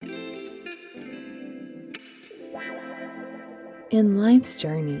In life's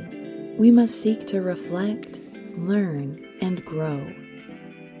journey, we must seek to reflect, learn, and grow.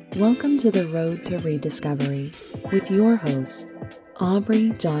 Welcome to the Road to Rediscovery with your host, Aubrey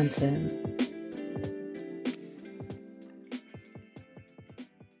Johnson.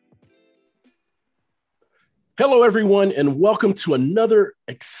 Hello, everyone, and welcome to another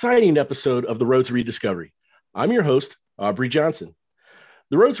exciting episode of the Road to Rediscovery. I'm your host, Aubrey Johnson.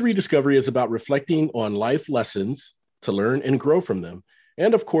 The Road to Rediscovery is about reflecting on life lessons to learn and grow from them,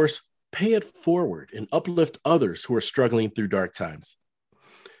 and of course, pay it forward and uplift others who are struggling through dark times.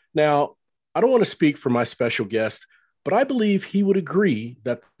 Now, I don't want to speak for my special guest, but I believe he would agree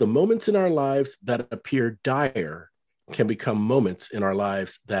that the moments in our lives that appear dire can become moments in our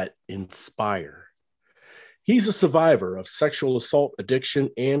lives that inspire. He's a survivor of sexual assault, addiction,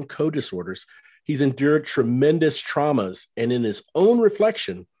 and co-disorders. He's endured tremendous traumas, and in his own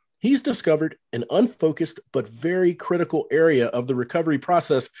reflection, he's discovered an unfocused but very critical area of the recovery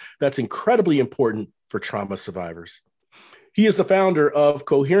process that's incredibly important for trauma survivors. He is the founder of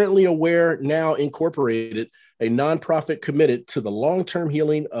Coherently Aware Now Incorporated, a nonprofit committed to the long-term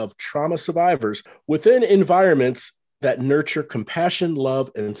healing of trauma survivors within environments that nurture compassion,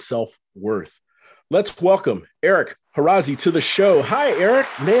 love, and self-worth. Let's welcome Eric Harazi to the show. Hi, Eric.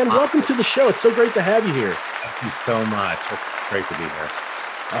 Man, welcome to the show. It's so great to have you here. Thank you so much. It's great to be here.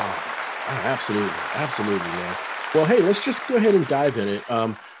 Absolutely. Absolutely, man. Well, hey, let's just go ahead and dive in it.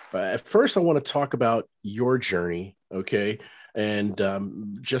 At first, I want to talk about your journey, okay? And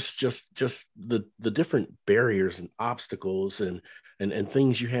just the different barriers and obstacles and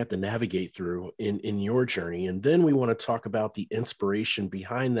things you had to navigate through in your journey. And then we want to talk about the inspiration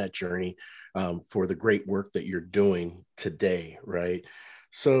behind that journey for the great work that you're doing today, right?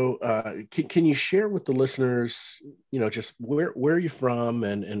 So can you share with the listeners, just where are you from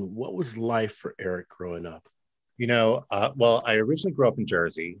and what was life for Eric growing up? Well, I originally grew up in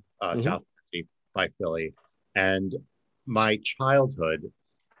Jersey, South Jersey by Philly, and my childhood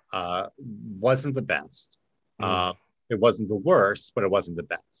wasn't the best. It wasn't the worst, but it wasn't the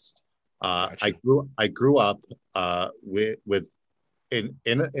best. Gotcha. I grew up in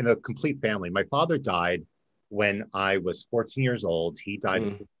a complete family. My father died when I was 14 years old. He died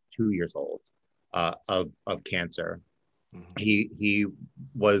at 2 years old of cancer. He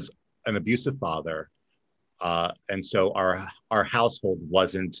was an abusive father, and so our household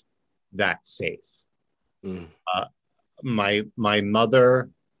wasn't that safe. My mother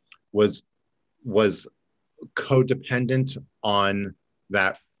was codependent on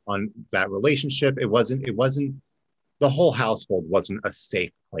that relationship. It wasn't the whole household wasn't a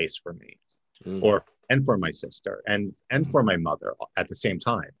safe place for me and for my sister and for my mother at the same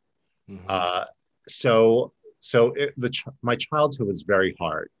time. My childhood was very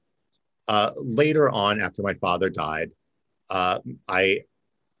hard. Later on, after my father died, I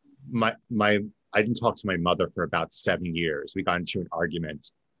didn't talk to my mother for about 7 years. We got into an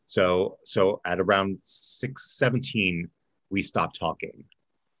argument. So at around 17, we stopped talking.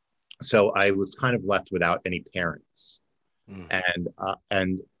 So I was kind of left without any parents.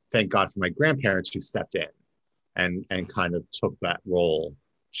 And thank God for my grandparents who stepped in and kind of took that role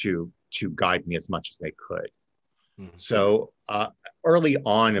to guide me as much as they could. So early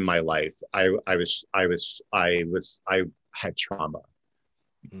on in my life, I had trauma.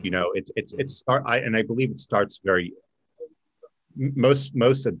 And I believe it starts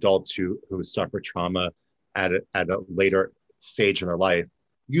most adults who suffer trauma at a later stage in their life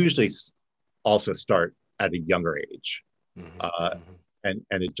usually also start at a younger age. And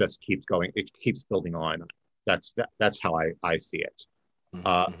it just keeps going. It keeps building on. That's how I see it.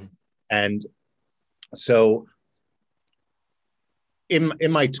 And so in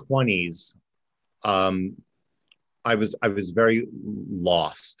my 20s, I was very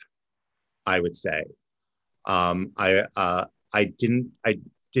lost, I would say. I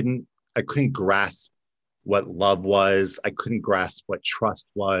couldn't grasp what love was. I couldn't grasp what trust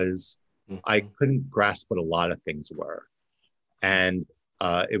was. I couldn't grasp what a lot of things were. And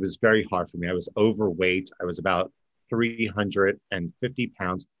it was very hard for me. I was overweight. I was about 350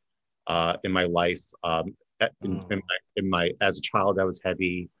 pounds in my life. As a child, I was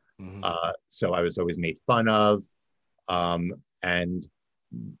heavy. So I was always made fun of. And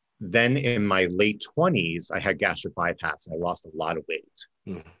then in my late 20s, I had gastric bypass and I lost a lot of weight.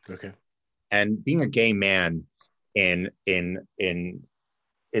 Okay. And being a gay man in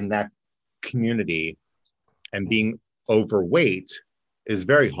that community and being overweight is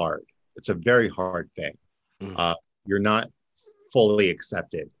very hard. It's a very hard thing. You're not fully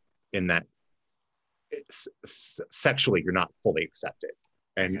accepted in that. Sexually, you're not fully accepted.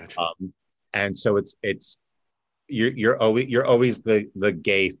 And so it's you're always the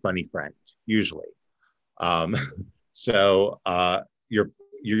gay funny friend usually. Um, so you're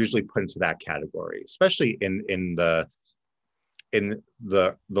usually put into that category, especially in the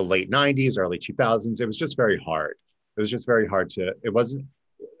late 90s, early 2000s. It was just very hard. It was just very hard to. It wasn't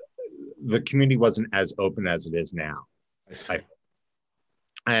the community wasn't as open as it is now. I see.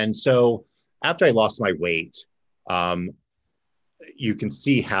 And so after I lost my weight, um, you can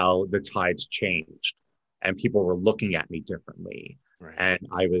see how the tides changed, and people were looking at me differently. Right. And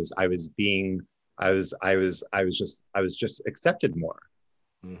I was just accepted more,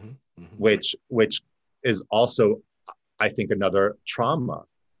 Mm-hmm. Mm-hmm. which is also, I think, another trauma,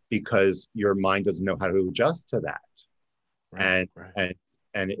 because your mind doesn't know how to adjust to that. Right. and Right.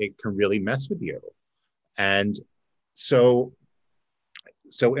 and it can really mess with you. And so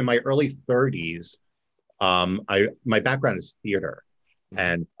in my early 30s, my background is theater,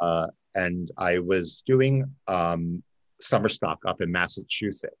 Mm-hmm. and I was doing summer stock up in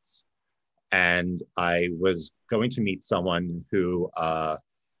Massachusetts, and I was going to meet someone who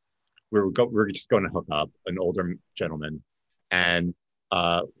we were just going to hook up, an older gentleman. And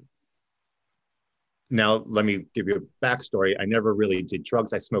now let me give you a backstory. I never really did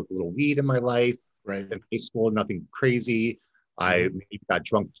drugs. I smoked a little weed in my life. Right. In high school, nothing crazy. I Mm-hmm. maybe got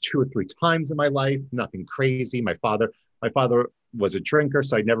drunk 2 or 3 times in my life, nothing crazy. My father was a drinker,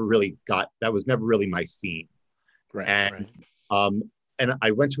 so that was never really my scene. Right. And Right. um, and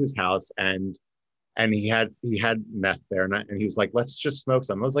I went to his house, and he had meth there, and he was like, let's just smoke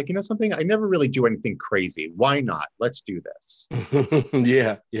some. I was like, you know something, I never really do anything crazy. Why not? Let's do this.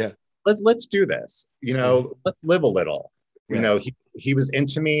 Yeah. Yeah. Let's do this. Mm-hmm. Let's live a little. Right. He was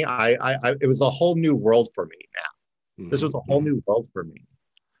into me. It was a whole new world for me now. This was a whole Mm-hmm. new world for me.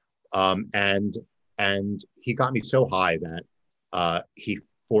 And he got me so high that he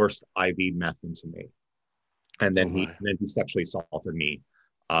forced IV meth into me, and Oh then my. he sexually assaulted me,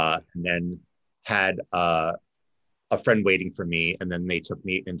 and then had a friend waiting for me, and then they took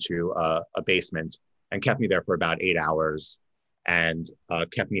me into a basement and kept me there for about 8 hours, and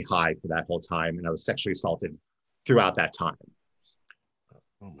kept me high for that whole time, and I was sexually assaulted throughout that time.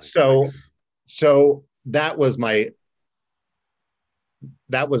 Oh my So goodness. so that was my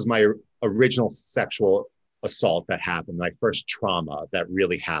original sexual assault that happened, my first trauma that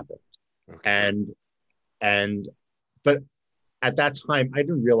really happened. Okay. And but at that time, I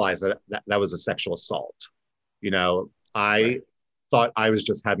didn't realize that was a sexual assault. I Right. thought I was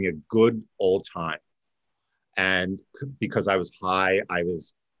just having a good old time. And because I was high,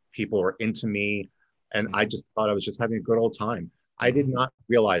 people were into me, and I Mm-hmm. just thought I was just having a good old time. I did Mm-hmm. not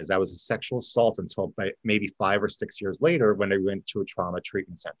realize that was a sexual assault until maybe 5 or 6 years later, when I went to a trauma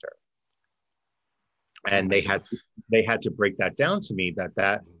treatment center. Oh And my they had to break that down to me,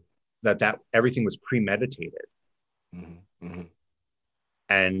 that everything was premeditated. Mm-hmm. Mm-hmm.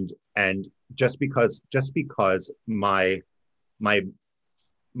 And just because my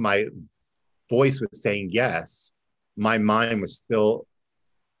my voice was saying yes, my mind was still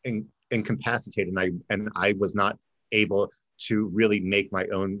incapacitated, and I was not able to really make my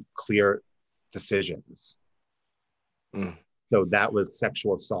own clear decisions. Mm. So that was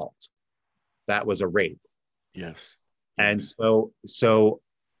sexual assault. That was a rape. Yes. And Yes.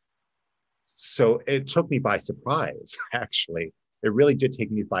 so it took me by surprise, actually. It really did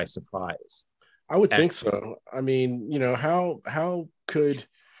take me by surprise. I would And think so. I mean, how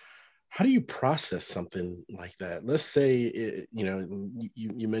do you process something like that? Let's say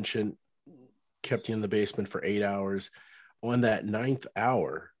you mentioned kept you in the basement for 8 hours. On that ninth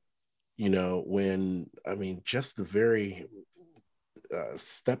hour, when I mean, just the very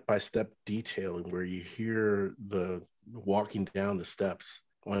step-by-step detailing where you hear the walking down the steps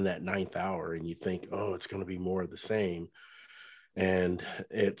on that ninth hour, and you think, oh, it's going to be more of the same, and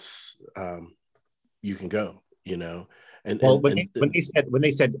it's you can go, and well, and when and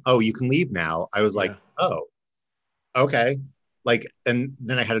they said, "Oh, you can leave now," I was like, yeah, "Oh, okay." Like, and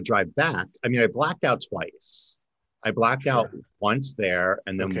then I had to drive back. I mean, I blacked out twice. I blacked out sure, once there,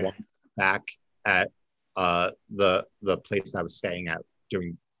 and then okay, once back at the place I was staying at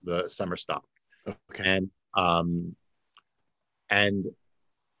during the summer stop. okay, And um and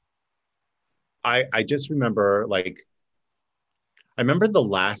I just remember, like, I remember the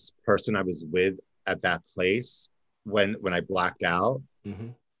last person I was with at that place, when I blacked out. mm-hmm.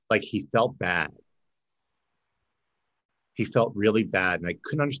 Like, he felt bad. He felt really bad, and I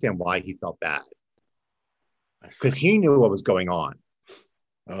couldn't understand why he felt bad, I because see. he knew what was going on.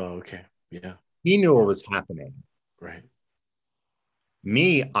 Oh, okay, yeah, He knew what yeah, was happening. right,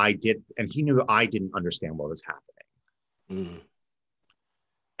 Me, I did, and he knew I didn't understand what was happening. mm,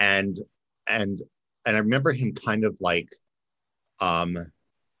 And and and I remember him kind of like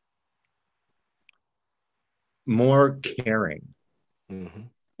more caring Mm-hmm.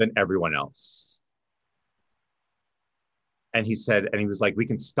 than everyone else. And he said, and he was like, we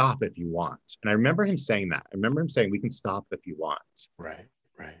can stop if you want. And I remember him saying that. I remember him saying, we can stop if you want. Right,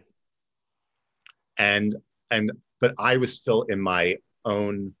 right. And, but I was still in my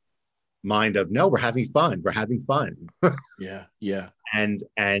own mind of, no, we're having fun. We're having fun. Yeah, yeah. And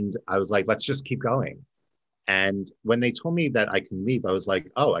I was like, let's just keep going. And when they told me that I can leave, I was like,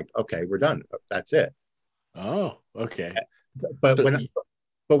 oh, okay, we're done. That's it. Oh, okay. But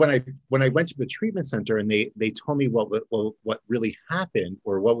So, when I went to the treatment center and they told me what really happened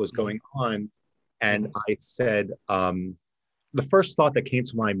or what was going on, and I said, the first thought that came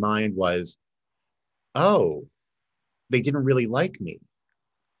to my mind was, oh, they didn't really like me.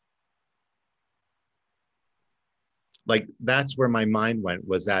 Like that's where my mind went,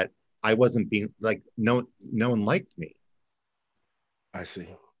 was that I wasn't being like, no one liked me. I see.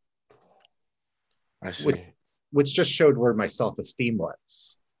 I which, see. which just showed where my self-esteem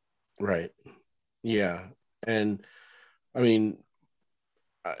was. Right. Yeah. And I mean,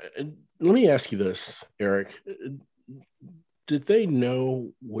 I, let me ask you this, Eric. Did they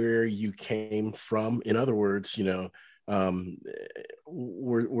know where you came from? In other words, um,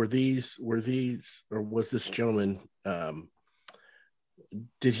 were these, or was this gentleman,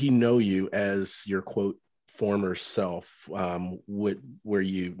 did he know you as your quote former self? Where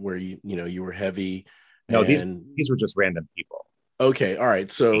you were heavy No, and these were just random people. okay, all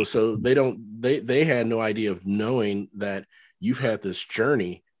right. So they had no idea of knowing that you've had this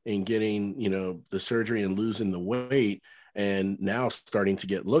journey in getting, the surgery and losing the weight and now starting to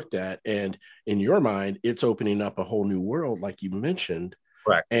get looked at. And in your mind, it's opening up a whole new world, like you mentioned.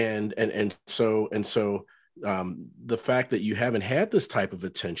 Correct. And so the fact that you haven't had this type of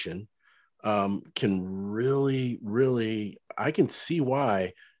attention can really, really, I can see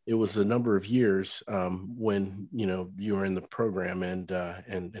why it was a number of years when you were in the program and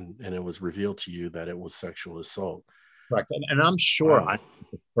it was revealed to you that it was sexual assault. Correct. And I'm sure Wow. I'm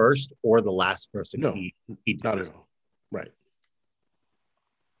the first or the last person No, he did not this. at all. Right.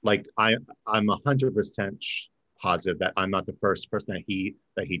 Like I'm 100% positive that I'm not the first person that he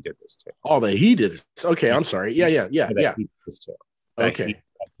did this to. All that he did. Okay, I'm sorry. Yeah. That he did this to. That Okay.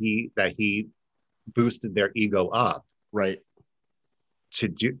 he boosted their ego up Right. to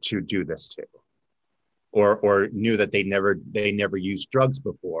do this to, or knew that they never used drugs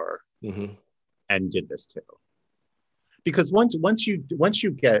before Mm-hmm. and did this to. Because once you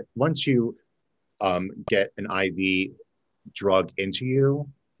get an IV drug into you,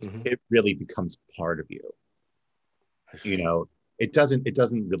 Mm-hmm. it really becomes part of you. I see. It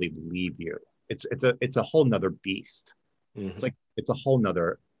doesn't really leave you. It's a whole nother beast. Mm-hmm. It's a whole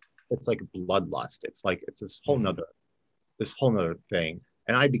nother, it's like bloodlust. It's this whole nother thing.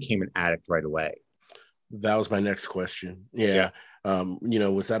 And I became an addict right away. That was my next question. Yeah.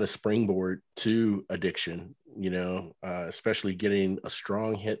 Was that a springboard to addiction? Especially getting a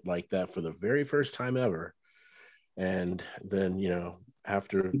strong hit like that for the very first time ever. And then,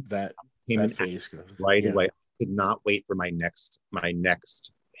 after that phase goes right away. I could not wait for my next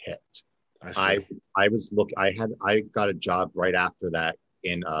hit. I see. I got a job right after that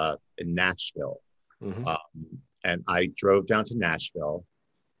in Nashville. Mm-hmm. And I drove down to Nashville.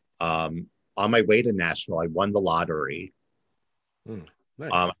 On my way to Nashville, I won the lottery. Nice.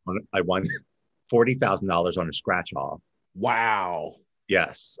 I won $40,000 on a scratch off. Wow.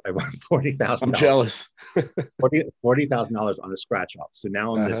 Yes, I won $40,000. I'm jealous. $40,000 on a scratch off. So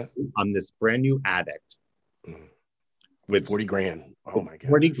now I'm this brand new addict with 40 grand. Oh my God.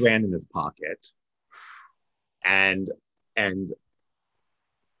 40 grand in his pocket. And the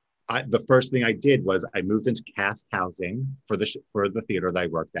first thing I did was I moved into cast housing for the theater that I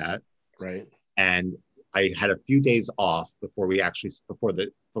worked at. Right. And I had a few days off before the actors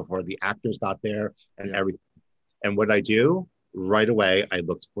got there and everything. And what I do right away, I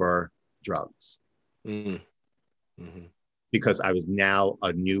looked for drugs. Mm-hmm. Because I was now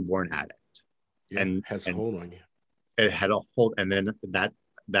a newborn addict. Yeah, and has a hold on you. It had a hold. And then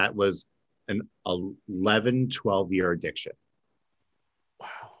that was an 11, 12-year addiction. Wow.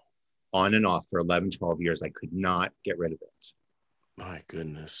 On and off for 11, 12 years. I could not get rid of it. My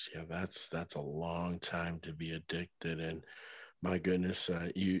goodness. Yeah, that's a long time to be addicted. And my goodness,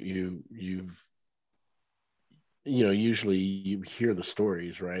 usually you hear the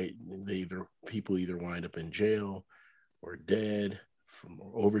stories, right? People either wind up in jail or dead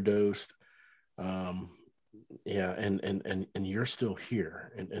or overdosed. And you're still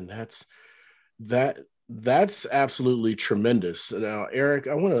here. And That's absolutely tremendous. Now, Eric,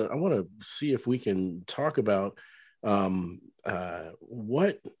 I want to see if we can talk about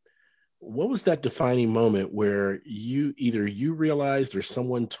what was that defining moment where you realized or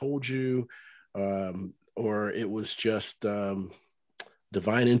someone told you, or it was just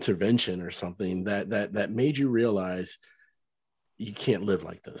divine intervention or something that made you realize you can't live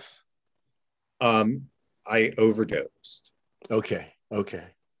like this. I overdosed. Okay. Okay.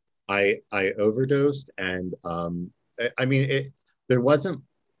 I overdosed, and I mean, there wasn't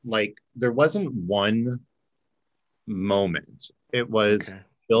one moment. It was Okay.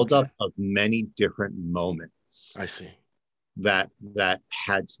 buildup Okay. of many different moments I see. that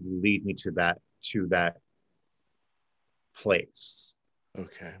had to lead me to that place.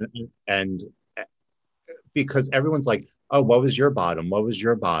 Okay. And because everyone's like, oh, what was your bottom? What was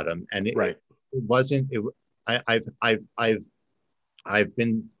your bottom? And Right. it wasn't. I, I've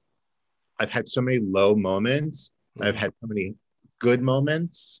been I've had so many low moments. I've Mm-hmm. had so many good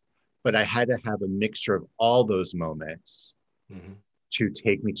moments, but I had to have a mixture of all those moments Mm-hmm. to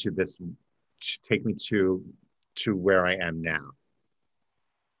take me to where I am now.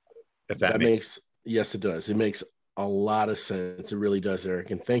 If that That makes makes, yes, it does. It makes a lot of sense. It really does, Eric.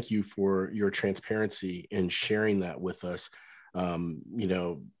 And thank you for your transparency in sharing that with us. You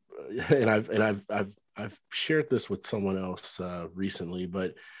know, and I've shared this with someone else recently,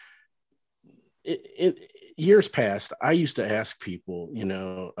 but it years past, I used to ask people,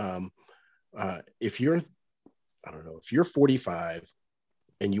 if you're, I don't know, if you're 45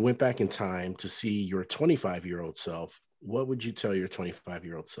 and you went back in time to see your 25-year-old self, what would you tell your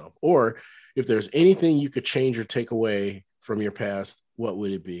 25-year-old self? Or if there's anything you could change or take away from your past, what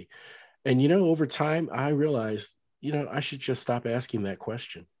would it be? And, over time, I realized, I should just stop asking that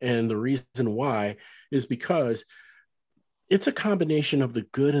question. And the reason why is because it's a combination of the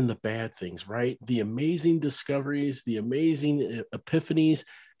good and the bad things, right? The amazing discoveries, the amazing epiphanies,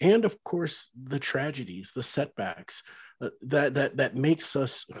 and of course, the tragedies, the setbacks that makes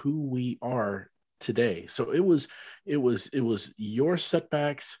us who we are today. So it was your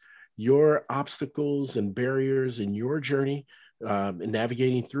setbacks, your obstacles and barriers in your journey, in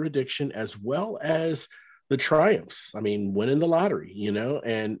navigating through addiction, as well as the triumphs. I mean, winning the lottery,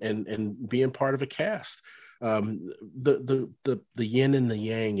 and being part of a cast, the yin and the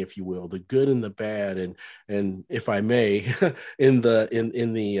yang, if you will, the good and the bad, and if I may, in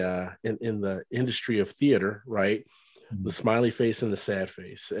the industry of theater, right? The smiley face and the sad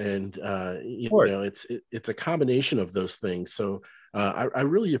face, and it's a combination of those things. So I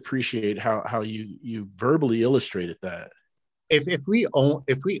really appreciate how you verbally illustrated that. If this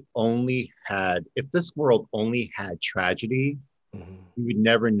world only had tragedy, Mhm. we would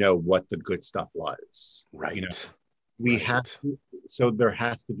never know what the good stuff was. Right. We have Right. to, so there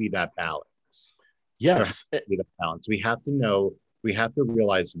has to be that balance. There has Yes. to be that balance. We have to know, we have to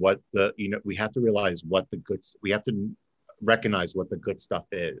realize we have to realize what the good, we have to recognize what the good stuff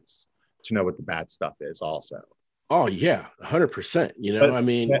is to know what the bad stuff is also. Oh yeah, 100%. But, I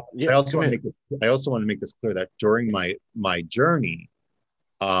mean, but yeah. Go ahead. I also want to make this clear that during my journey,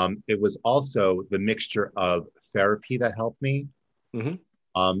 it was also the mixture of therapy that helped me. Hmm.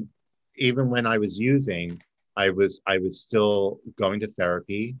 Um, Even when I was using, I was still going to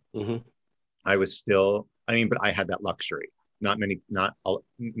therapy. Hmm. I was still, I mean, but I had that luxury. Not a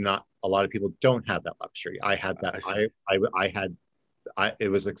lot of people don't have that luxury. I had that. I see. It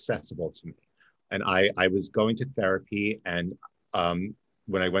was accessible to me, and I was going to therapy, and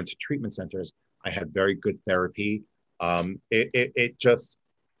when I went to treatment centers, I had very good therapy. It just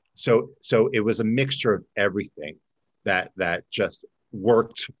so it was a mixture of everything that just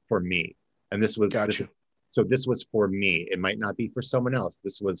worked for me, and Gotcha. this was for me. It might not be for someone else.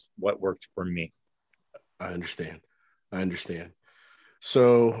 This was what worked for me. I understand. I understand.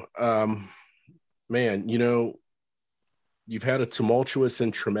 So, man, you've had a tumultuous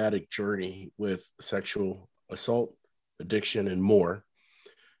and traumatic journey with sexual assault, addiction, and more.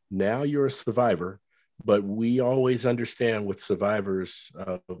 Now you're a survivor, but we always understand with survivors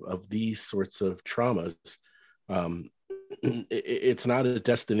of these sorts of traumas, um, it's not a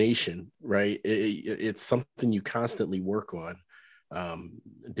destination, right? It's something you constantly work on,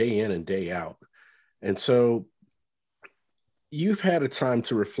 day in and day out. And so you've had a time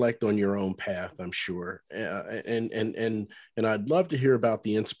to reflect on your own path, I'm sure, and I'd love to hear about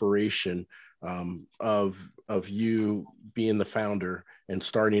the inspiration, of you being the founder and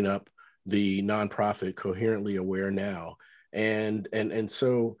starting up the nonprofit Coherently Aware Now, and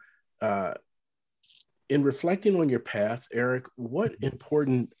so in reflecting on your path, Eric, what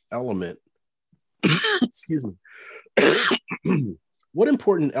important element, excuse me, what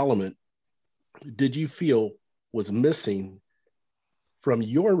important element did you feel was missing from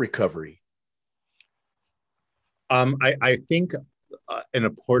your recovery? I think an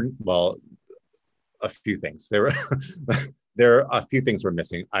important, well, a few things. There are a few things we're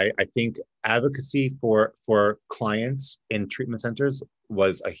missing. I think advocacy for clients in treatment centers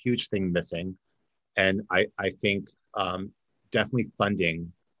was a huge thing missing. And I think definitely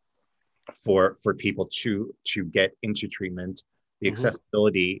funding for people to get into treatment, the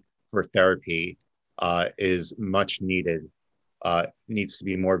accessibility for therapy is much needed, needs to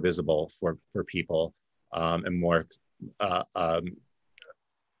be more visible for people, and more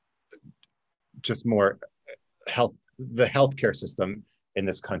just more health. The healthcare system in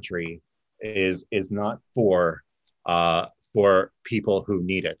this country is not for people who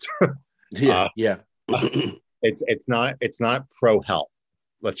need it. Yeah. It's not pro health.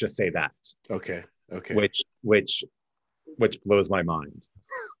 Let's just say that. Okay. Which blows my mind.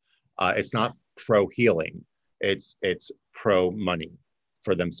 It's not pro healing. It's pro money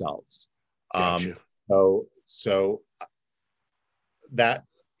for themselves. Gotcha. So that,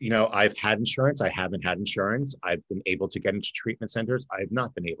 I've had insurance. I haven't had insurance. I've been able to get into treatment centers. I have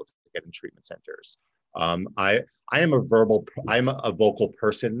not been able to get in treatment centers. I am a vocal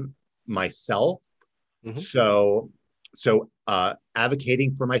person myself. So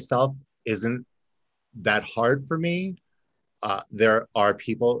advocating for myself isn't that hard for me. There are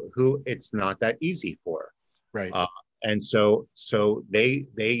people who it's not that easy for. Right. And so they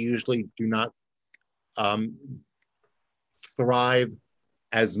usually do not thrive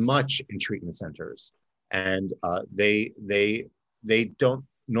as much in treatment centers, and they don't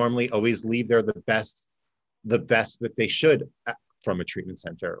normally always leave there the best that they should from a treatment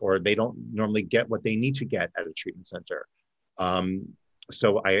center, or they don't normally get what they need to get at a treatment center.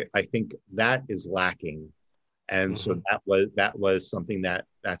 So I think that is lacking, and so that was something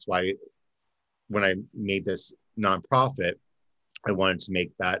that's why when I made this nonprofit, I wanted to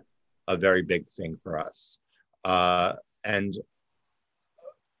make that a very big thing for us. And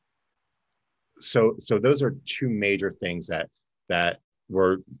so those are two major things that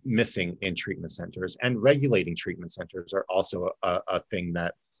were missing in treatment centers, and regulating treatment centers are also a thing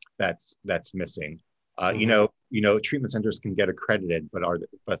that's missing. Treatment centers can get accredited,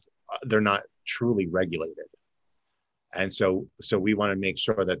 but they're not truly regulated. And so we want to make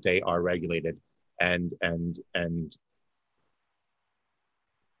sure that they are regulated and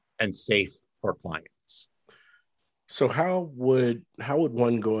safe for clients. So how would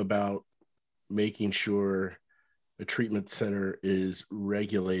one go about making sure a treatment center is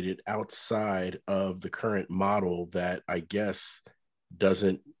regulated outside of the current model that I guess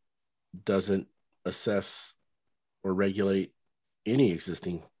doesn't assess or regulate any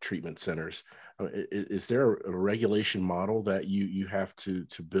existing treatment centers? Is there a regulation model that you have to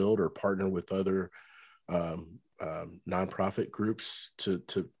build or partner with other nonprofit groups to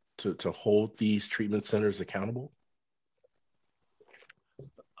hold these treatment centers accountable?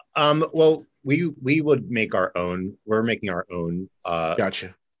 Well, we would make our own. We're making our own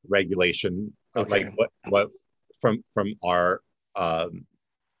Gotcha. regulation, Okay. like what from our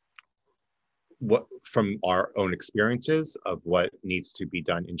from our own experiences of what needs to be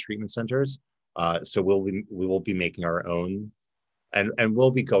done in treatment centers. So we will be making our own, and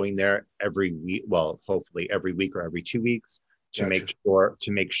we'll be going there every week. Well, hopefully every week or every 2 weeks to make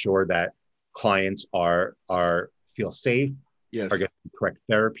sure that clients are feel safe, Yes. are getting the correct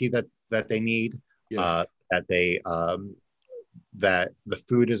therapy that they need, Yes. that they that the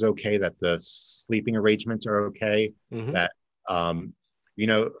food is okay, that the sleeping arrangements are okay, that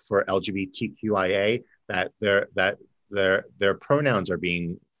for LGBTQIA, that their pronouns are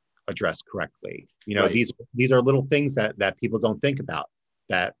being addressed correctly. Right. These are little things that people don't think about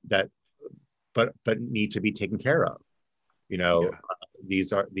that but need to be taken care of.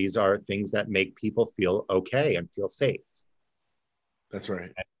 These are things that make people feel okay and feel safe. That's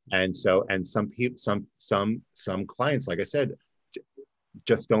right. And some people, some clients, like I said,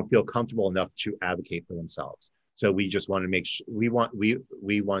 just don't feel comfortable enough to advocate for themselves. So we just want to make sure we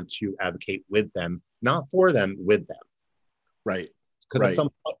want to advocate with them, not for them, with them. Right. Because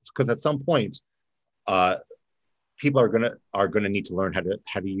at some point, people are gonna need to learn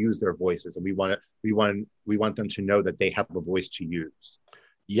how to use their voices, and we want them to know that they have a voice to use.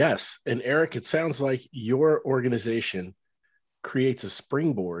 Yes, and Eric, it sounds like your organization creates a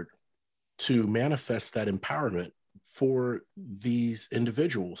springboard to manifest that empowerment for these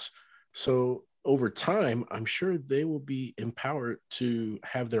individuals. So over time, I'm sure they will be empowered to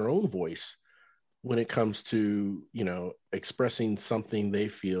have their own voice when it comes to, expressing something they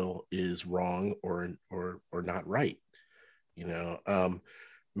feel is wrong or not right.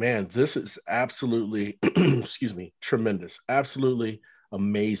 Man, this is absolutely, excuse me, tremendous, absolutely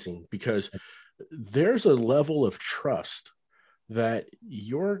amazing, because there's a level of trust that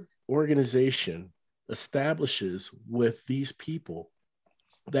your organization establishes with these people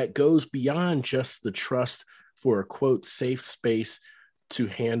that goes beyond just the trust for a quote safe space to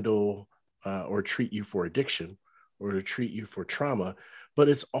handle or treat you for addiction or to treat you for trauma, but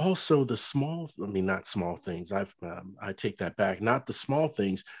it's also the small, I mean, not small things, I take that back, not the small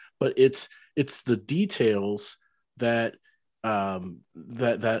things, but it's the details that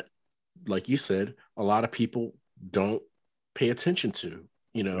that like you said, a lot of people don't pay attention to.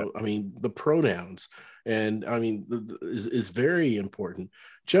 Yep. I mean, the pronouns, and I mean, is very important.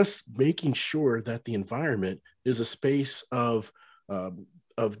 Just making sure that the environment is a space of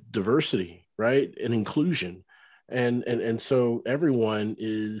diversity, right, and inclusion, and so everyone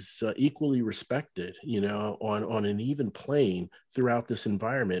is equally respected, on an even plane throughout this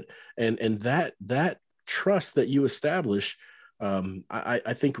environment, and that trust that you establish,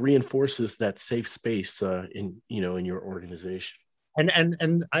 I think reinforces that safe space in your organization.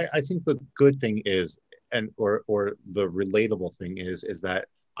 And I think the good thing is, or the relatable thing is that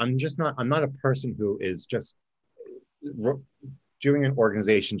I'm not a person who is just doing an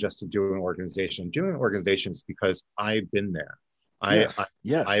organization just to do an organization. Doing organizations because I've been there. Yes, I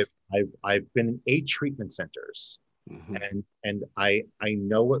yes. I've been in 8 treatment centers, Mm-hmm. and I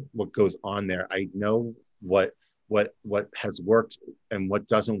know what goes on there. I know what has worked and what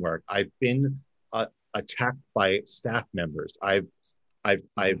doesn't work. I've been attacked by staff members. I've I've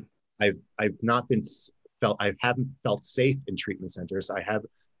Mm-hmm. I've not been felt I haven't felt safe in treatment centers. I've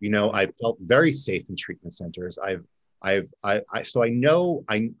felt very safe in treatment centers. So I know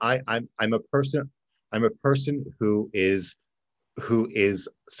I'm a person who is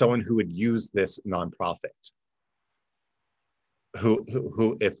someone who would use this nonprofit,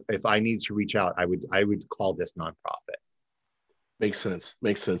 who if I need to reach out, I would call this nonprofit. Makes sense.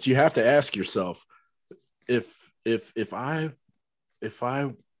 Makes sense. You have to ask yourself, if if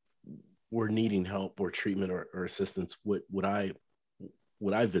I were needing help or treatment or assistance, would I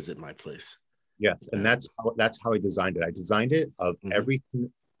visit my place? Yes, and that's how I designed it. I designed it of Mm-hmm.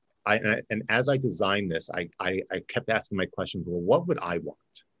 everything. And as I designed this, I kept asking my questions. Well, what would I want?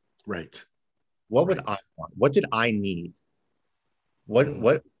 Right. What would I Right. want? What did I need? Mm-hmm.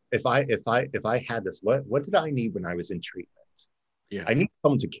 What if I had this? What did I need when I was in treatment? Yeah. I need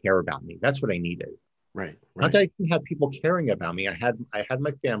someone to care about me. That's what I needed. Right. Not Right. that I didn't have people caring about me. I had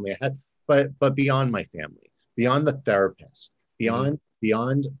my family. But beyond my family, beyond the therapist, Mm-hmm.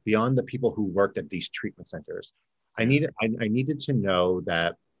 beyond the people who worked at these treatment centers, Yeah. I needed to know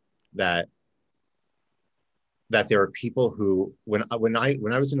that that there are people who when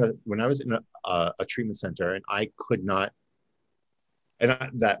I was in a treatment center, and I could not,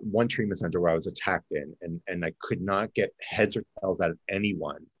 that one treatment center where I was attacked in, and I could not get heads or tails out of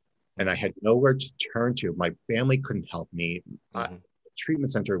anyone, and I had nowhere to turn to. My family couldn't help me. Mm-hmm. The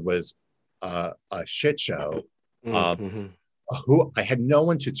treatment center was a shit show. Um, Mm-hmm. who I had no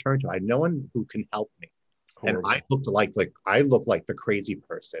one to turn to. I had no one who can help me, and I Horrible. looked like the crazy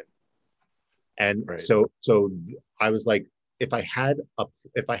person. And Right. so I was like, if I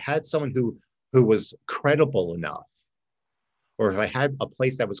had someone who was credible enough, or if I had a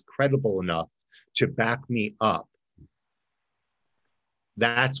place that was credible enough to back me up,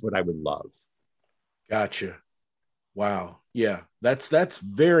 that's what I would love. Gotcha. Wow. Yeah. That's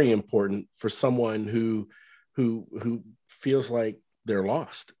very important for someone who feels like they're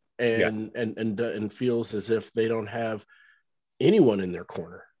lost Yeah, and feels as if they don't have anyone in their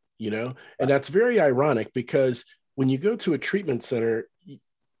corner, and right. that's very ironic, because when you go to a treatment center,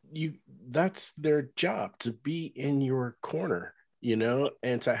 you that's their job, to be in your corner,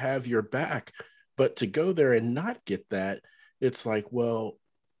 and to have your back. But to go there and not get that, it's like, well,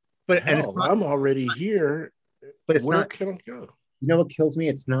 But and it's hell, not. I'm already here. But it's Where not. can I go? You know what kills me?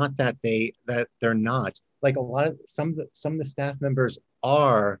 It's not that they're not, like, a lot of some of the staff members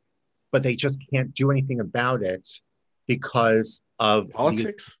are, but they just can't do anything about it because of the.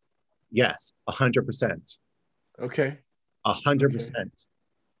 Politics. Yes, 100%, Okay. a hundred Okay. percent,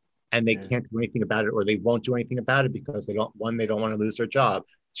 and they Yeah. can't do anything about it, or they won't do anything about it because they don't want to lose their job.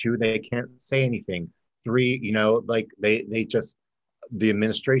 2, they can't say anything. 3, like they just, the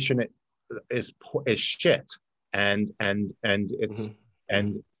administration is shit, and it's Mhm. Mhm.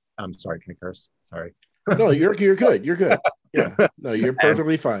 and I'm sorry, can I curse? Sorry. No, you're good. You're good. Yeah. No, you're and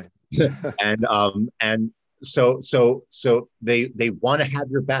perfectly fine. and so they want to have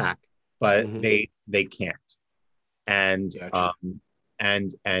your back, but Hmm. they can't, and Gotcha. um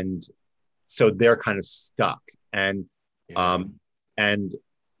and so they're kind of stuck, and Yeah. um and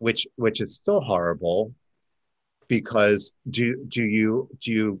which is still horrible, because do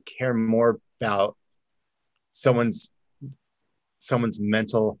you care more about someone's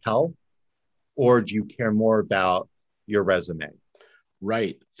mental health, or do you care more about your resume?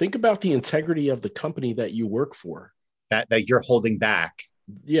 Right. Think about the integrity of the company that you work for. That you're holding back.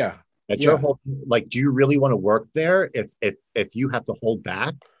 Yeah. That you're Yeah. holding, like, do you really want to work there if you have to hold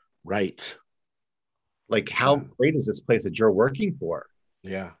back? Right. Like, how great is this place that you're working for?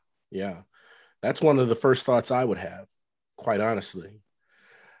 Yeah. Yeah. That's one of the first thoughts I would have, quite honestly.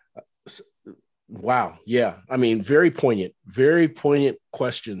 Wow. Yeah. I mean, very poignant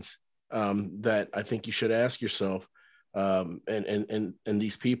questions that I think you should ask yourself. And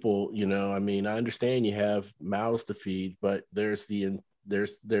these people, you know, I mean, I understand you have mouths to feed, but there's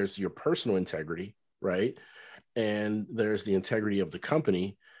your personal integrity, right? And there's the integrity of the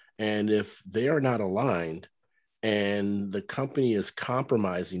company. And if they are not aligned and the company is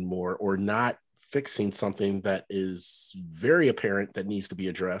compromising more or not fixing something that is very apparent that needs to be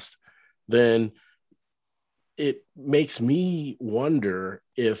addressed, then it makes me wonder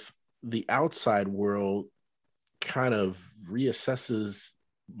if the outside world kind of reassesses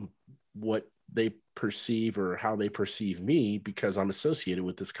what they perceive or how they perceive me because I'm associated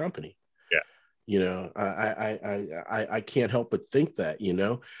with this company. Yeah. You know, I can't help but think that, you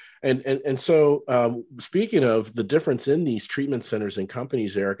know, and so speaking of the difference in these treatment centers and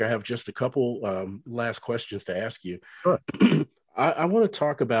companies, Eric, I have just a couple last questions to ask you. Sure. I want to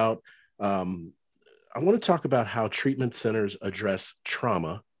talk about how treatment centers address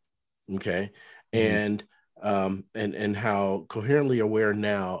trauma. Okay. Mm-hmm. And how Coherently Aware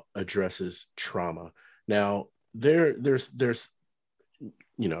Now addresses trauma. Now there's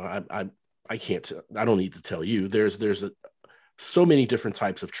you know, I don't need to tell you, there's so many different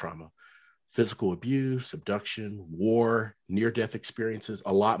types of trauma: physical abuse, abduction, war, near-death experiences,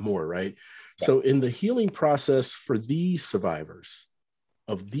 a lot more, right? Yes. So in the healing process for these survivors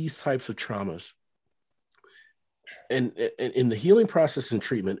of these types of traumas, and in the healing process and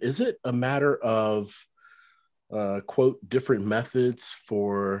treatment, is it a matter of quote, different methods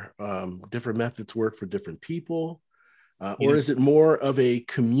work for different people? Or is it more of a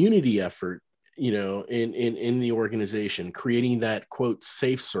community effort, you know, in the organization, creating that quote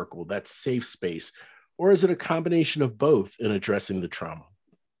safe circle, that safe space? Or is it a combination of both in addressing the trauma?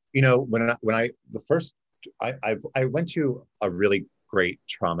 You know, I went to a really great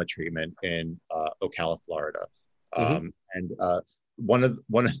trauma treatment in Ocala, Florida. And one of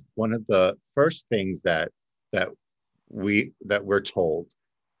the first things that we're told,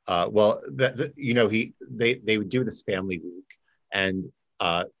 you know, they would do this family week, and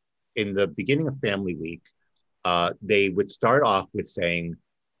in the beginning of family week, they would start off with saying,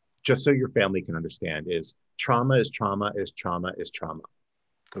 just so your family can understand, is trauma is trauma is trauma is trauma.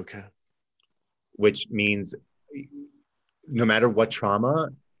 Okay. Which means no matter what trauma,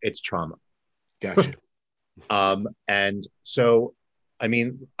 it's trauma. Gotcha. And so, I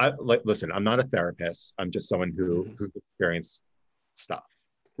mean, listen, I'm not a therapist. I'm just someone who's experienced stuff.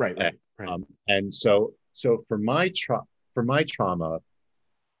 Right. And so for my trauma,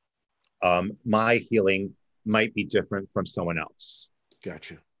 my healing might be different from someone else.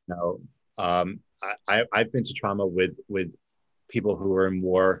 Gotcha. You know, I've been to trauma with people who were in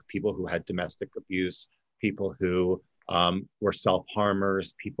war, people who had domestic abuse, people who were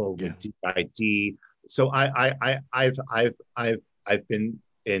self-harmers, people with DID. So I've been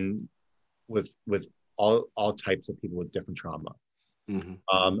in with all types of people with different trauma.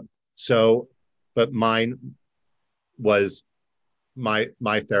 So, but mine was my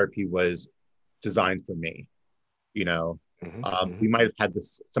therapy was designed for me. You know, we might have had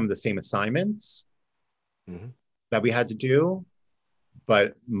some of the same assignments that we had to do,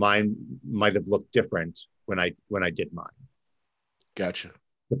 but mine might have looked different when I did mine. Gotcha.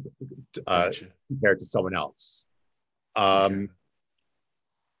 Compared to someone else. Okay.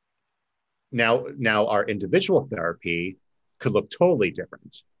 Now our individual therapy could look totally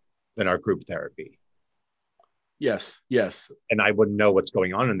different than our group therapy. Yes. And I wouldn't know what's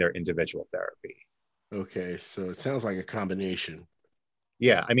going on in their individual therapy. Okay, so it sounds like a combination.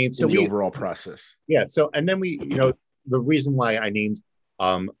 Yeah, I mean, so the overall process. Yeah, so and then we, you know, the reason why I named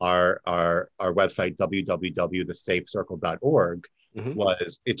our website www.thesafecircle.org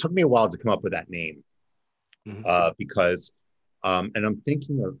was, it took me a while to come up with that name, because and I'm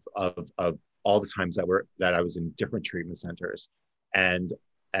thinking of all the times that I was in different treatment centers, and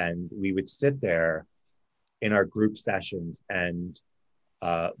we would sit there in our group sessions, and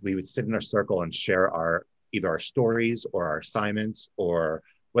we would sit in our circle and share either our stories or our assignments or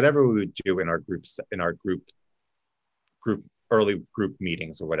whatever we would do in our group early group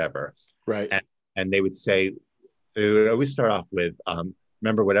meetings or whatever. Right. And they would say, it would always start off with,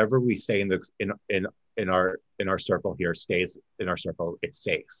 remember, whatever we say in our circle here stays in our circle. It's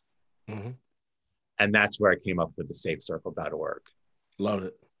safe. Mm-hmm. And that's where I came up with the safecircle.org. Love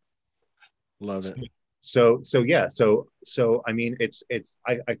it. Love it. So yeah. So I mean,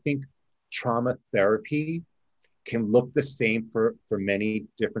 I think trauma therapy can look the same for many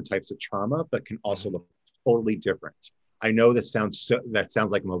different types of trauma, but can also look totally different. I know that sounds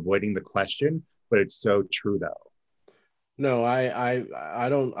like I'm avoiding the question, but it's so true though. No, I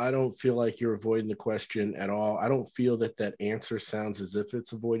don't feel like you're avoiding the question at all. I don't feel that answer sounds as if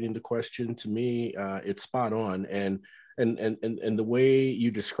it's avoiding the question. To me, it's spot on, and the way you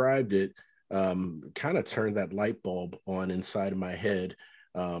described it kind of turned that light bulb on inside of my head.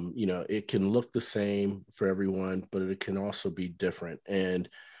 It can look the same for everyone, but it can also be different. And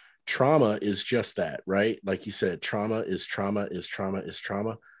trauma is just that, right? Like you said, trauma is trauma is trauma is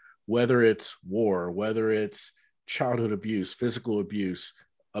trauma, whether it's war, whether it's childhood abuse, physical abuse,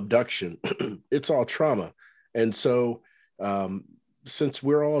 abduction, it's all trauma. And so, since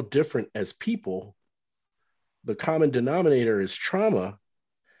we're all different as people, the common denominator is trauma.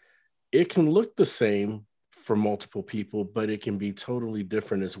 It can look the same for multiple people, but it can be totally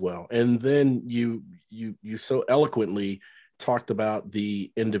different as well. And then you so eloquently talked about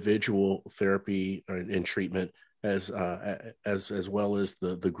the individual therapy and treatment as well as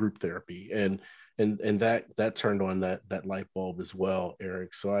the group therapy, and that turned on that light bulb as well,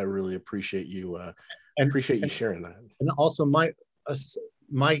 Eric. So I really appreciate you sharing that. And also my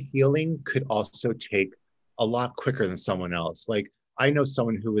healing could also take a lot quicker than someone else. Like I know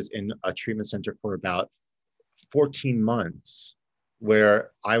someone who was in a treatment center for about 14 months,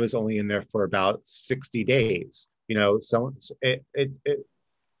 where I was only in there for about 60 days.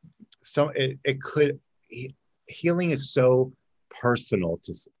 Healing is so personal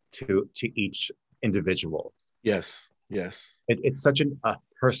to each individual. Yes. It's such a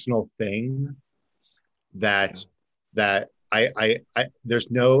personal thing that I there's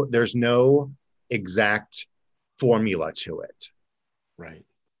no exact formula to it. Right.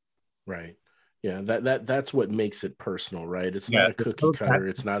 Yeah, that's what makes it personal, right? It's not a cookie cutter.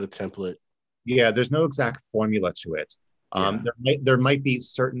 It's not a template. Yeah, there's no exact formula to it. There might be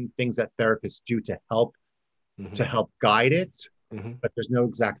certain things that therapists do to help guide it, but there's no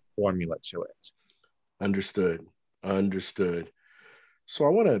exact formula to it. Understood. So I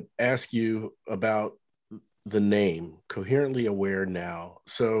want to ask you about the name, Coherently Aware Now.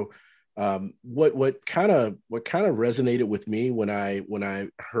 So what kind of resonated with me when I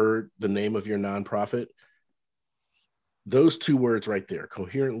heard the name of your nonprofit, those two words right there,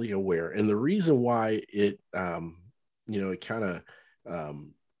 coherently aware. And the reason why it it kind of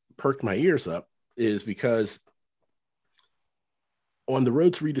perked my ears up is because on the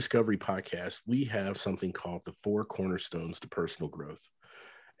Road to Rediscovery podcast, we have something called the 4 cornerstones to personal growth.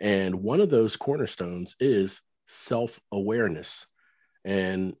 And one of those cornerstones is self-awareness.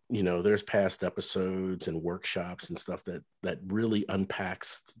 And, there's past episodes and workshops and stuff that really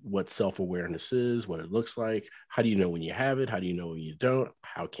unpacks what self-awareness is, what it looks like. How do you know when you have it? How do you know when you don't?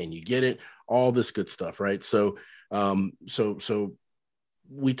 How can you get it? All this good stuff, right? So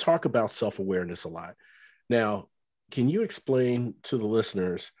we talk about self-awareness a lot. Now, can you explain to the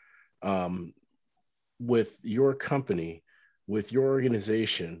listeners, with your company, with your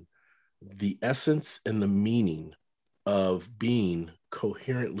organization, the essence and the meaning of being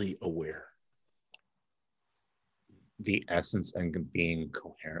coherently aware? The essence and being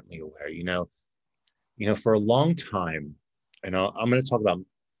coherently aware. For a long time, and I'm going to talk about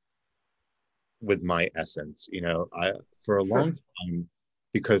with my essence. For a long time,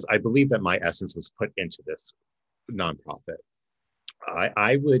 because I believe that my essence was put into this nonprofit.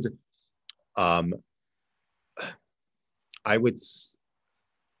 I wouldn't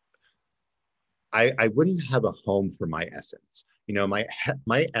have a home for my essence.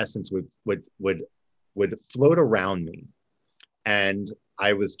 My essence would float around me, and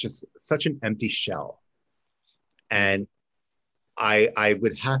I was just such an empty shell. And I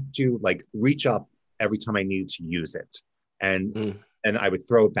would have to reach up every time I needed to use it, and I would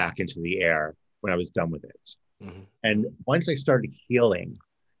throw it back into the air when I was done with it. And once I started healing,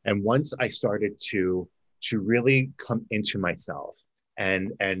 and once I started to really come into myself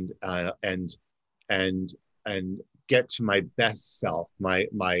and get to my best self, my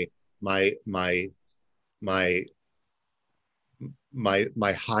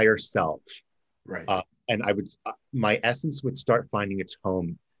higher self, right? And my essence would start finding its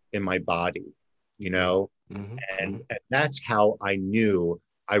home in my body, and that's how I knew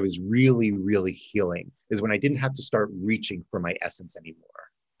I was really, really healing is when I didn't have to start reaching for my essence anymore.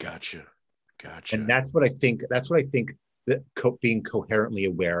 Gotcha. And that's what I think. That's what I think that being coherently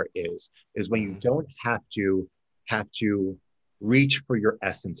aware is when you don't have to reach for your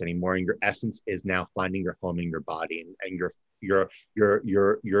essence anymore, and your essence is now finding your home in your body, and you're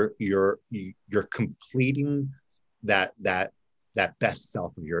completing that best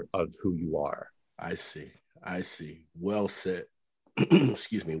self of who you are. I see. Well said.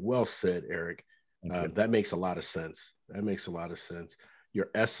 Excuse me. Well said, Eric. That makes a lot of sense. Your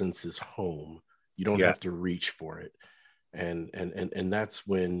essence is home. You don't have to reach for it. And that's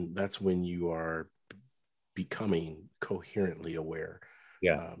when you are becoming coherently aware.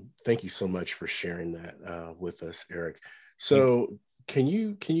 Thank you so much for sharing that with us, Eric. So can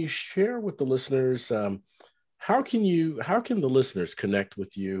you share with the listeners, how can the listeners connect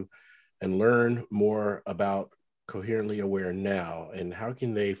with you and learn more about Coherently Aware now, and how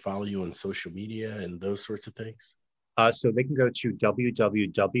can they follow you on social media and those sorts of things? So they can go to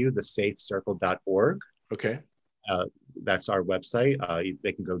www.thesafecircle.org. Okay. That's our website.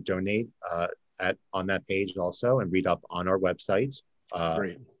 They can go donate on that page also and read up on our website.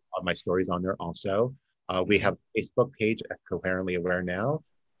 Great. My stories on there also. We have a Facebook page at Coherently Aware Now.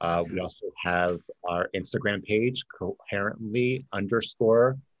 We also have our Instagram page,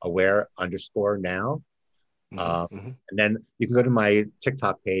 coherently_aware_now. And then you can go to my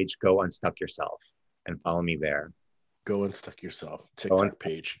TikTok page, Go Unstuck Yourself, and follow me there. Go Unstuck Yourself TikTok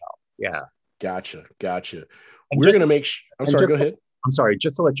page. Yeah. Gotcha. And We're going to make I'm sorry, go ahead. I'm sorry,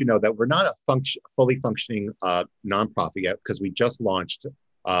 just to let you know that we're not a fully functioning nonprofit yet, because we just launched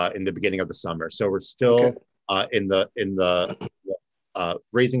in the beginning of the summer. So we're still in the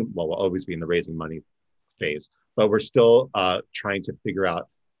raising, we'll always be in the raising money phase, but we're still trying to figure out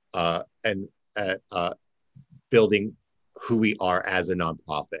and building who we are as a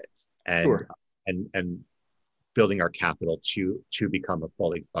nonprofit, and building our capital to become a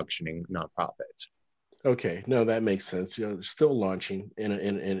fully functioning nonprofit. Okay, no, that makes sense. They're still launching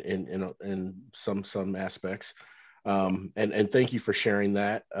in some aspects, and thank you for sharing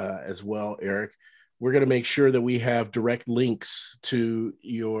that as well, Eric. We're going to make sure that we have direct links to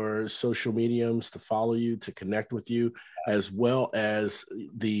your social mediums to follow you, to connect with you, as well as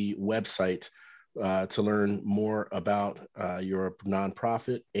the website to learn more about your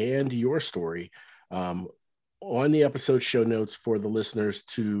nonprofit and your story. On the episode show notes for the listeners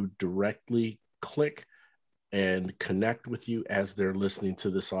to directly click and connect with you as they're listening to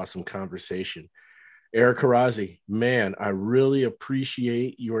this awesome conversation. Eric Harazi, man, I really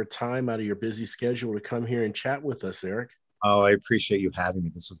appreciate your time out of your busy schedule to come here and chat with us, Eric. Oh, I appreciate you having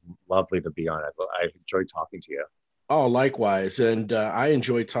me. This was lovely to be on. I enjoyed talking to you. Oh, likewise. And I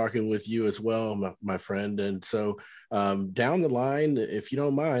enjoyed talking with you as well, my friend. And so down the line, if you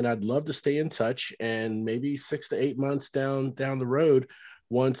don't mind, I'd love to stay in touch, and maybe 6 to 8 months down the road,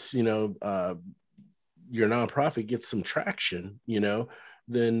 once, your nonprofit gets some traction,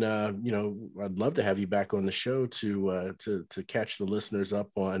 then, I'd love to have you back on the show to catch the listeners up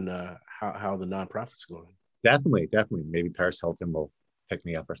on how the nonprofit's going. Definitely. Maybe Paris Hilton will pick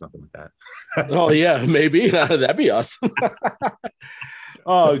me up or something like that. Oh yeah, maybe. That'd be awesome.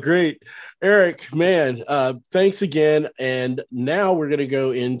 Oh, great. Eric, man, thanks again. And now we're going to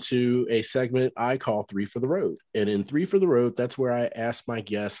go into a segment I call 3 for the Road. And in 3 for the Road, that's where I ask my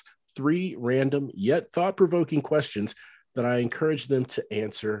guests 3 random yet thought-provoking questions that I encourage them to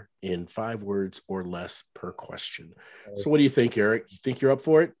answer in 5 words or less per question. So what do you think, Eric? You think you're up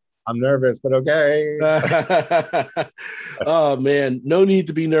for it? I'm nervous, but okay. Oh, man, no need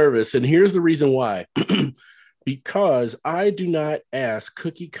to be nervous. And here's the reason why. Because I do not ask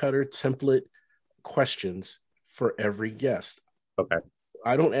cookie cutter template questions for every guest. Okay.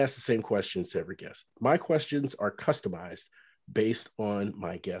 I don't ask the same questions to every guest. My questions are customized based on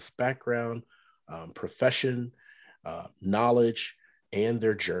my guest's background, profession, knowledge, and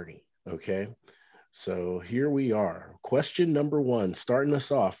their journey. Okay. So here we are. Question number 1, starting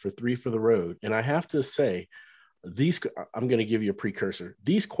us off for 3 for the Road. And I have to say, I'm going to give you a precursor.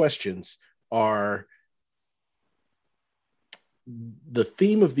 These questions are, the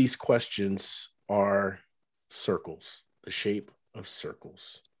theme of these questions are circles, the shape of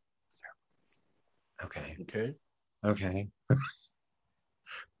circles. Okay.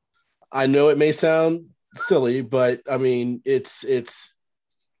 I know it may sound silly, but I mean, it's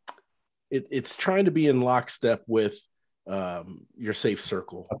trying to be in lockstep with your safe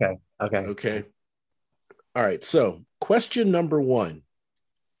circle. Okay. All right. So question number 1.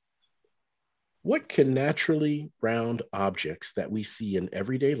 What can naturally round objects that we see in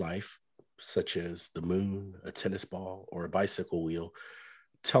everyday life, such as the moon, a tennis ball, or a bicycle wheel,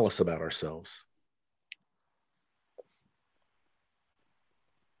 tell us about ourselves?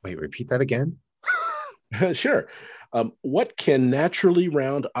 Wait, repeat that again? Sure. What can naturally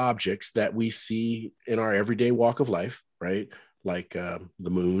round objects that we see in our everyday walk of life, right? Like the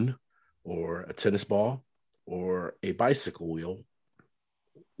moon or a tennis ball or a bicycle wheel.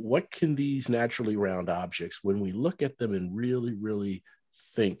 What can these naturally round objects, when we look at them and really, really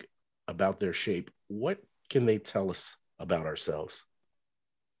think about their shape, what can they tell us about ourselves?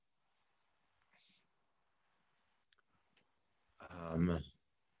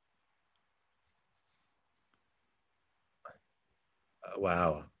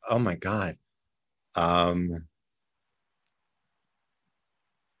 Wow. Oh my God. Um,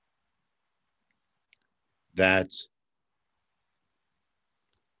 that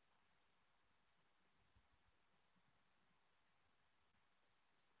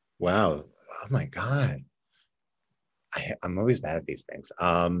Wow. Oh my God. I'm always bad at these things.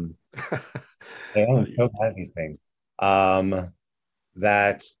 I'm so bad at these things. Um,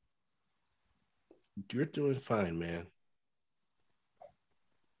 that You're doing fine, man.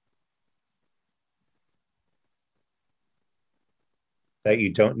 that you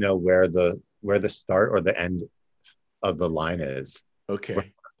don't know where the start or the end of the line is.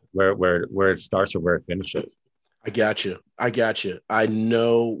 Okay. Where it starts or where it finishes. I got you. I got you. I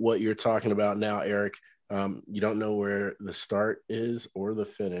know what you're talking about now, Eric. You don't know where the start is or the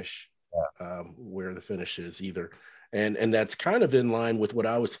finish, where the finish is either. And that's kind of in line with what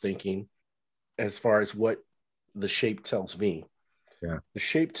I was thinking as far as what the shape tells me. Yeah. The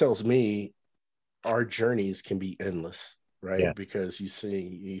shape tells me our journeys can be endless, right? Yeah. Because you see,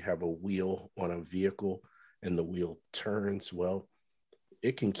 you have a wheel on a vehicle and the wheel turns. Well,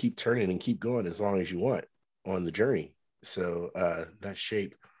 it can keep turning and keep going as long as you want on the journey. So that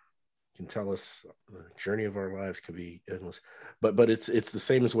shape can tell us the journey of our lives can be endless. But it's the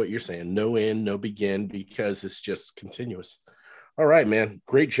same as what you're saying. No end, no begin, because it's just continuous. All right, man.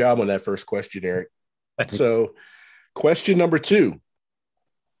 Great job on that first question, Eric. Thanks. So question number 2.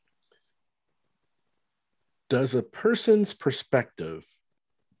 Does a person's perspective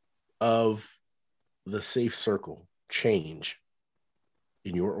of the safe circle change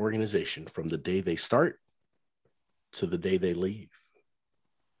in your organization from the day they start to the day they leave?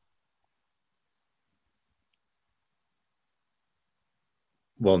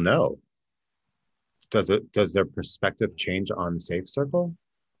 Well, no. Does their perspective change on the safe circle?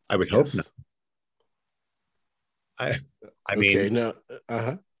 I would hope not. I mean, okay, no,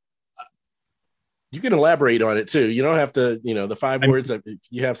 you can elaborate on it too. You don't have to, the 5 words. If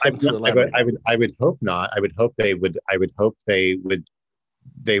you have something to elaborate. I would hope not. I would hope they would. I would hope they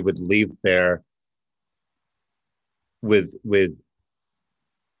would leave there with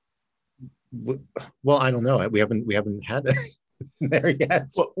well, I don't know. We haven't had it there yet.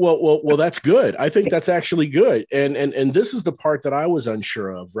 Well, that's good. I think that's actually good. And this is the part that I was unsure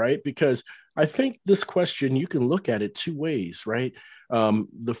of, right? Because I think this question, you can look at it 2 ways, right?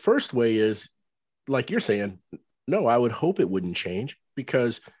 The first way is, like you're saying, no, I would hope it wouldn't change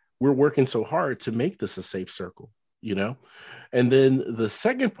because we're working so hard to make this a safe circle, And then the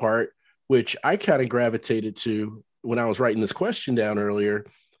second part, which I kind of gravitated to when I was writing this question down earlier,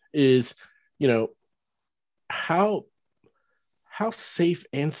 is, how safe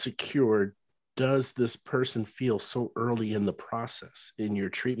and secure does this person feel so early in the process in your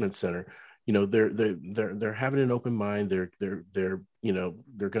treatment center? They're having an open mind. They're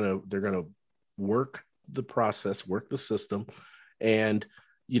gonna work the process, work the system, and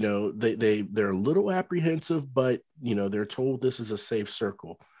they're a little apprehensive, but they're told this is a safe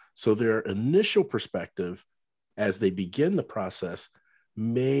circle. So their initial perspective as they begin the process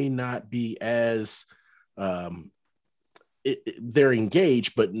may not be as they're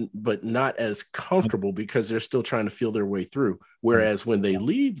engaged, but not as comfortable because they're still trying to feel their way through. Whereas when they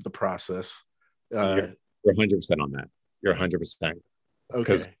leave the process, you're 100% on that. You're 100%.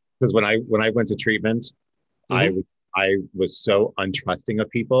 Okay. Because when I went to treatment, I was so untrusting of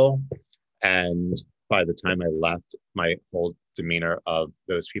people, and by the time I left, my whole demeanor of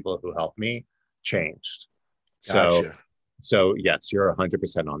those people who helped me changed. Gotcha. So yes, you're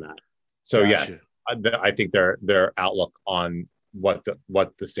 100% on that. So gotcha. Yeah, I think their outlook on what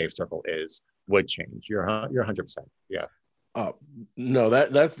the safe circle is would change. You're 100%. Yeah. No,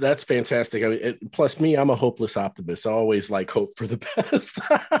 that's fantastic. I mean, plus me, I'm a hopeless optimist. I always like hope for the best.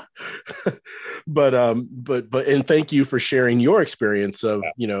 but and thank you for sharing your experience of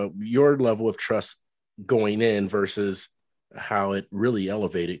your level of trust going in versus how it really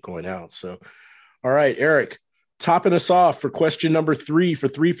elevated going out. So, all right, Eric, topping us off for question number 3 for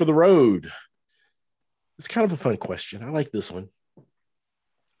the road. It's kind of a fun question. I like this one.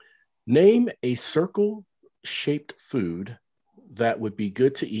 Name a circle-shaped food that would be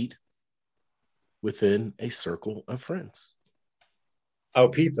good to eat within a circle of friends. Oh,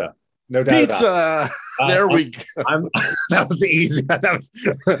 pizza. No doubt about it. Pizza. There we go. That was the easy.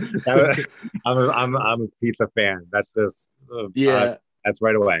 I'm a pizza fan. That's just that's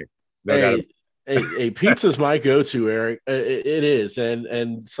right away. No doubt about it. Hey, pizza's my go-to, Eric. It is,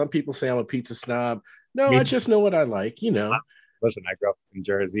 and some people say I'm a pizza snob. No, I just know what I like. Listen, I grew up in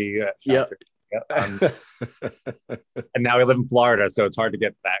Jersey. Yep. And now we live in Florida, so it's hard to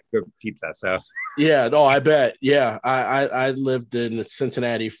get that good pizza. So yeah, no, I bet. Yeah, I lived in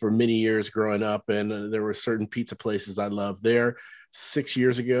Cincinnati for many years growing up, and there were certain pizza places I loved there. 6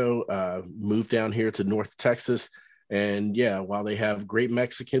 years ago, moved down here to North Texas, and yeah, while they have great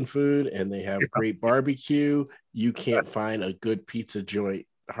Mexican food and they have great barbecue, you can't find a good pizza joint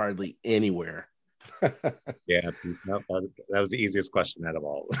hardly anywhere. Yeah, no, that was the easiest question out of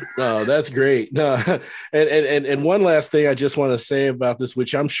all. No, that's great. No, and one last thing I just want to say about this,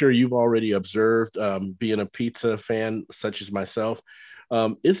 which I'm sure you've already observed, being a pizza fan such as myself.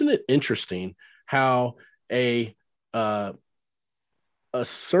 Isn't it interesting how a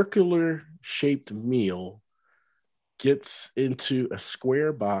circular shaped meal gets into a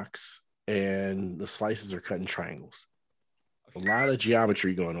square box and the slices are cut in triangles? A lot of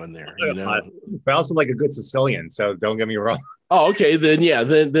geometry going on there, But also like a good Sicilian, so don't get me wrong. Oh, okay. Then yeah,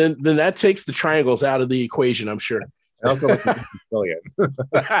 then that takes the triangles out of the equation, I'm sure. I also like a good Sicilian.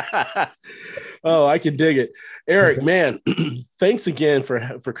 Oh, I can dig it. Eric, man, thanks again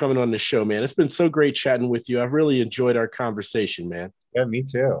for coming on the show, man. It's been so great chatting with you. I've really enjoyed our conversation, man. Yeah, me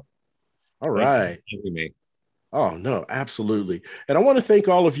too. All right. Thank you for me. Oh, no, absolutely. And I want to thank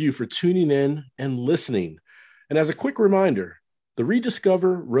all of you for tuning in and listening. And as a quick reminder, the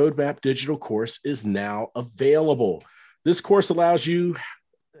Rediscover Roadmap digital course is now available. This course allows you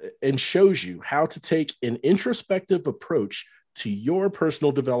and shows you how to take an introspective approach to your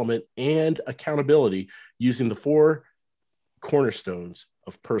personal development and accountability using the 4 cornerstones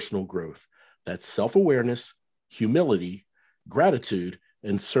of personal growth. That's self-awareness, humility, gratitude,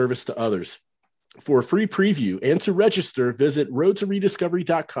 and service to others. For a free preview and to register, visit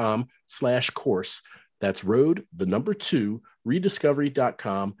roadtorediscovery.com/course. That's road, the number 2,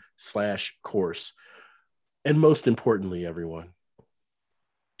 rediscovery.com/course. And most importantly, everyone,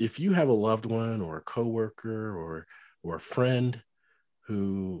 if you have a loved one or a coworker or a friend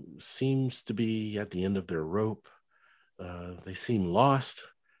who seems to be at the end of their rope, they seem lost,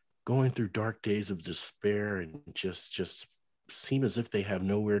 going through dark days of despair, and just seem as if they have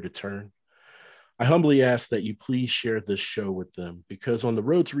nowhere to turn, I humbly ask that you please share this show with them, because on the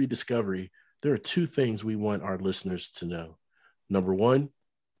road to rediscovery, there are 2 things we want our listeners to know. Number 1,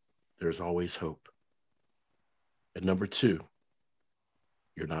 there's always hope. And number 2,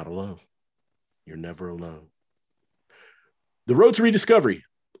 you're not alone. You're never alone. The road to rediscovery,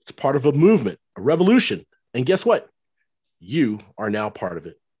 it's part of a movement, a revolution. And guess what? You are now part of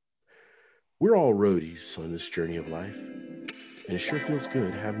it. We're all roadies on this journey of life, and it sure feels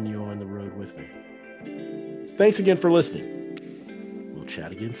good having you on the road with me. Thanks again for listening. We'll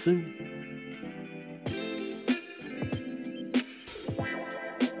chat again soon.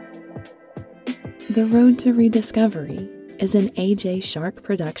 The Road to Rediscovery is an AJ Shark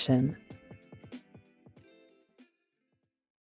production.